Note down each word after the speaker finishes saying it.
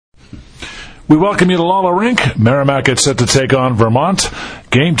We welcome you to Lawler Rink. Merrimack gets set to take on Vermont.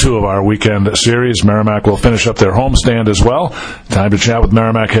 Game 2 of our weekend series. Merrimack will finish up their homestand as well. Time to chat with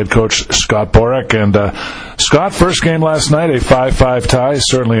Merrimack head coach Scott Borek. And Scott, first game last night, a 5-5 tie.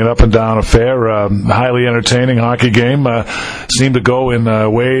 Certainly an up-and-down affair. Highly entertaining hockey game. Seemed to go in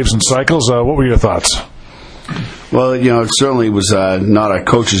waves and cycles. What were your thoughts? Well, it certainly was not a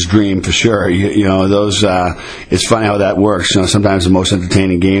coach's dream for sure. It's funny how that works. Sometimes the most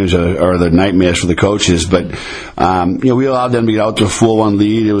entertaining games are the nightmares for the coaches. But, we allowed them to get out to a 4-1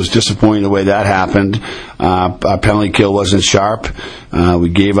 lead. It was disappointing the way that happened. Our penalty kill wasn't sharp. We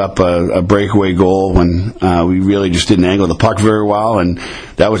gave up a breakaway goal when we really just didn't angle the puck very well, and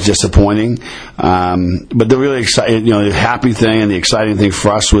that was disappointing. But the really exciting, the happy thing and the exciting thing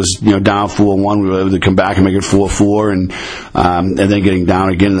for us was, down 4-1, we were able to come back and make it 4-4, and then getting down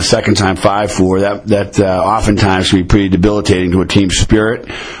again the second time 5-4. That oftentimes can be pretty debilitating to a team spirit.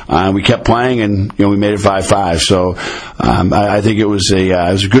 We kept playing, and we made it 5-5. So I think it was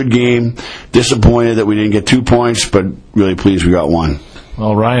a good game. Disappointed that we didn't get 2 points, but really pleased we got 1.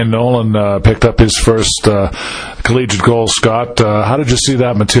 Well, Ryan Nolan picked up his first collegiate goal. Scott, how did you see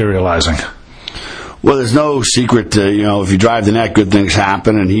that materializing? Well, there's no secret to, if you drive the net, good things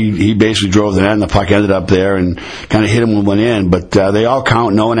happen, and he basically drove the net, and the puck ended up there and kind of hit him and went in. But they all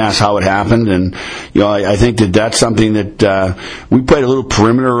count. No one asks how it happened, and I think that's something that we played a little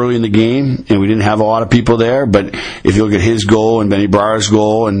perimeter early in the game, and we didn't have a lot of people there. But if you look at his goal and Benny Barr's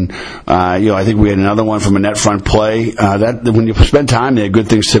goal, and I think we had another one from a net front play. That when you spend time there, good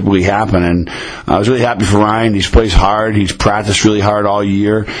things typically happen. And I was really happy for Ryan. He plays hard. He's practiced really hard all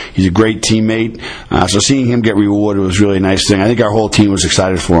year. He's a great teammate. So seeing him get rewarded was really a nice thing. I think our whole team was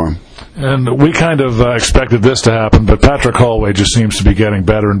excited for him. And we kind of expected this to happen, but Patrick Holloway just seems to be getting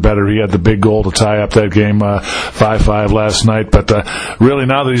better and better. He had the big goal to tie up that game 5-5 last night, but really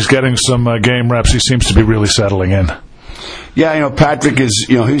now that he's getting some game reps, he seems to be really settling in. Yeah, Patrick is,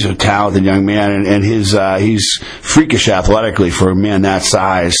 he's a talented young man, and he's freakish athletically for a man that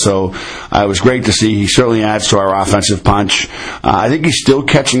size. So it was great to see. He certainly adds to our offensive punch. I think he's still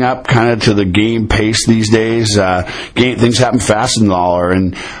catching up kind of to the game pace these days. Things happen fast in Lawler,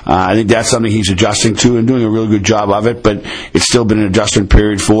 and I think that's something he's adjusting to and doing a really good job of it. But it's still been an adjustment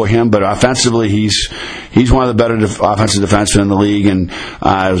period for him. But offensively, he's one of the better offensive defensemen in the league, and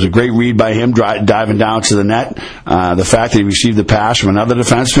it was a great read by him diving down to the net. The fact that he received the pass from another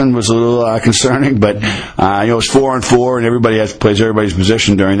defenseman was a little concerning, but it was 4-on-4, and everybody plays everybody's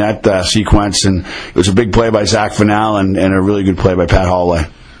position during that sequence, and it was a big play by Zach Vanal and a really good play by Pat Holloway.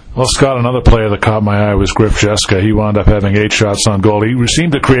 Well, Scott, another player that caught my eye was Griff Jeska. He wound up having 8 shots on goal. He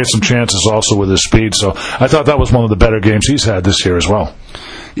seemed to create some chances also with his speed, so I thought that was one of the better games he's had this year as well.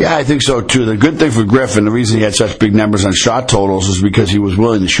 Yeah, I think so, too. The good thing for Griff, and the reason he had such big numbers on shot totals, is because he was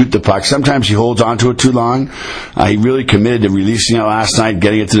willing to shoot the puck. Sometimes he holds on to it too long. He really committed to releasing it last night,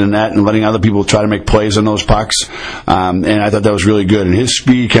 getting it to the net, and letting other people try to make plays on those pucks. And I thought that was really good. And his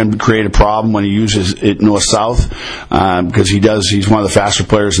speed can create a problem when he uses it north-south, because he's one of the faster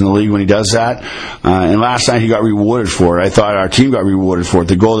players in the league when he does that. And last night he got rewarded for it. I thought our team got rewarded for it.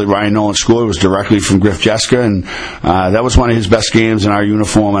 The goal that Ryan Nolan scored was directly from Griff Jeska, and that was one of his best games in our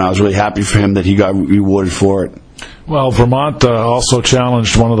uniform. And I was really happy for him that he got rewarded for it. Well, Vermont also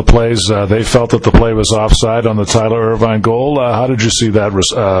challenged one of the plays. They felt that the play was offside on the Tyler Irvine goal. How did you see that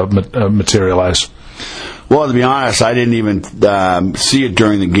materialize? Well, to be honest, I didn't even see it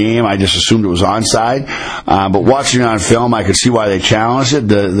during the game. I just assumed it was onside. But watching it on film, I could see why they challenged it.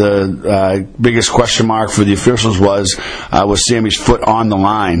 The biggest question mark for the officials was Sammy's foot on the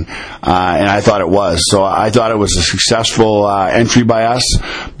line, and I thought it was. So I thought it was a successful entry by us.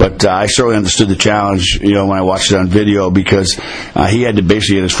 But I certainly understood the challenge, when I watched it on video, because he had to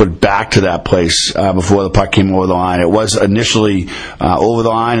basically get his foot back to that place before the puck came over the line. It was initially over the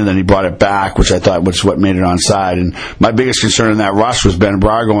line, and then he brought it back, which I thought was what made it onside. And my biggest concern in that rush was Ben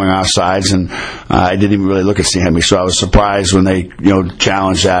Brar going offsides, and I didn't even really look at Sammy, so I was surprised when they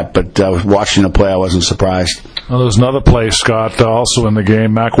challenged that. But watching the play, I wasn't surprised. Well, there was another play, Scott, also in the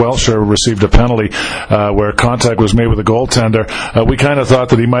game. Mac Welcher received a penalty where contact was made with the goaltender. We kind of thought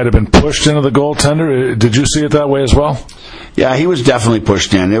that he might have been pushed into the goaltender. Did you see it that way as well? Yeah, he was definitely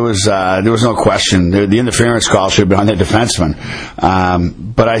pushed in. There was no question. The interference call should have been on the defenseman.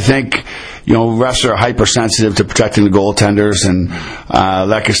 But I think, refs are hypersensitive to protecting the goaltenders, and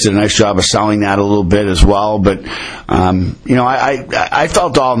Lekis did a nice job of selling that a little bit as well. But, I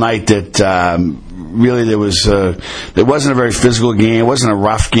felt all night that really there wasn't a very physical game. It wasn't a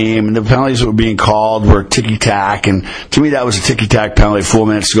rough game, and the penalties that were being called were ticky-tack, and to me that was a ticky-tack penalty 4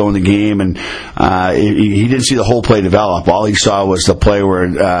 minutes to go in the game, and he didn't see the whole play develop. All he saw was the play where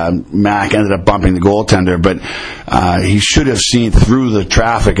Mac ended up bumping the goaltender, but he should have seen through the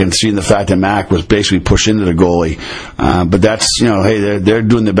traffic and seen the fact that Mac was basically pushed into the goalie. But that's, hey, they're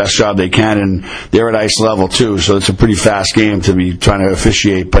doing the best job they can, and they're at ice level too, so it's a pretty fast game to be trying to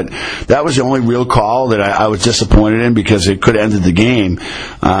officiate. But that was the only real call that I was disappointed in, because it could have ended the game.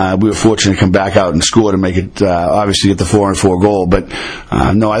 We were fortunate to come back out and score to make it, obviously get the 4-4 goal. But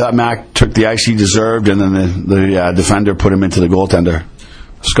no, I thought Mac took the ice he deserved, and then the defender put him into the goaltender.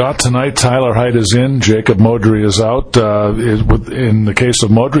 Scott, tonight Tyler Height is in, Jacob Modry is out. In the case of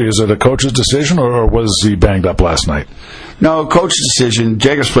Modry, is it a coach's decision, or was he banged up last night? No, coach's decision.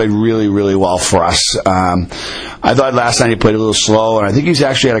 Jacobs played really, really well for us. I thought last night he played a little slow, and I think he's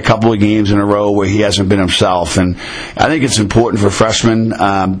actually had a couple of games in a row where he hasn't been himself. And I think it's important for freshmen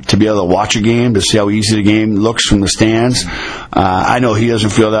to be able to watch a game, to see how easy the game looks from the stands. I know he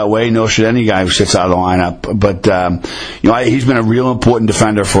doesn't feel that way, nor should any guy who sits out of the lineup. But he's been a real important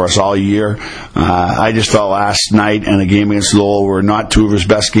defender for us all year. I just felt last night and the game against Lowell were not two of his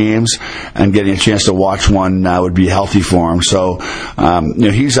best games, and getting a chance to watch one would be healthy for him. So,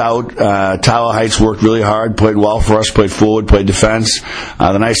 he's out. Tyler Height's worked really hard, played well for us, played forward, played defense.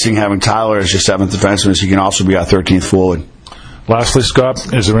 The nice thing having Tyler as your 7th defenseman is he can also be our 13th forward. Lastly,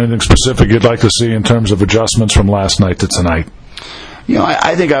 Scott, is there anything specific you'd like to see in terms of adjustments from last night to tonight?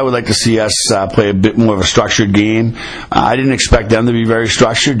 I think I would like to see us play a bit more of a structured game. I didn't expect them to be very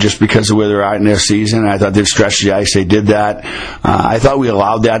structured just because of where they're at in their season. I thought they'd stretch the ice. They did that. I thought we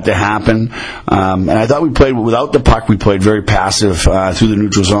allowed that to happen. And I thought we played without the puck. We played very passive through the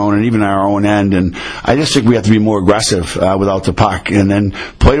neutral zone and even our own end. And I just think we have to be more aggressive without the puck, and then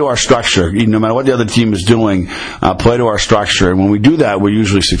play to our structure. No matter what the other team is doing, play to our structure. And when we do that, we're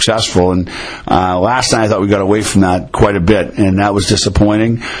usually successful. And last night I thought we got away from that quite a bit, and that was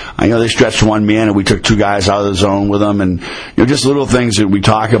disappointing. I know they stretched one man and we took two guys out of the zone with them, and just little things that we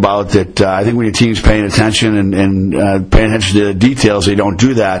talk about that I think when your team's paying attention and paying attention to the details, they don't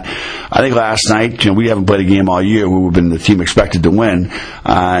do that. I think last night, we haven't played a game all year where we've been the team expected to win,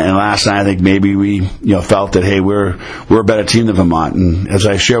 and last night I think maybe we felt that, hey, we're a better team than Vermont. And as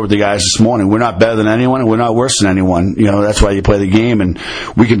I shared with the guys this morning, we're not better than anyone and we're not worse than anyone. That's why you play the game, and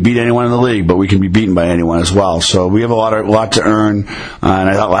we can beat anyone in the league, but we can be beaten by anyone as well. So we have a lot to earn. And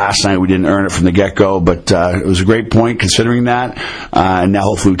I thought last night we didn't earn it from the get-go, but it was a great point considering that. And now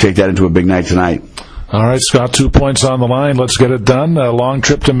hopefully we take that into a big night tonight. All right, Scott, 2 points on the line. Let's get it done. A long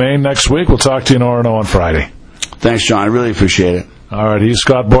trip to Maine next week. We'll talk to you in Orono on Friday. Thanks, John. I really appreciate it. All right, he's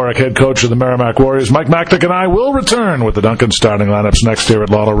Scott Borick, head coach of the Merrimack Warriors. Mike Macknick and I will return with the Duncan starting lineups next here at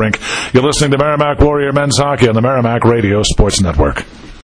Lawler Rink. You're listening to Merrimack Warrior Men's Hockey on the Merrimack Radio Sports Network.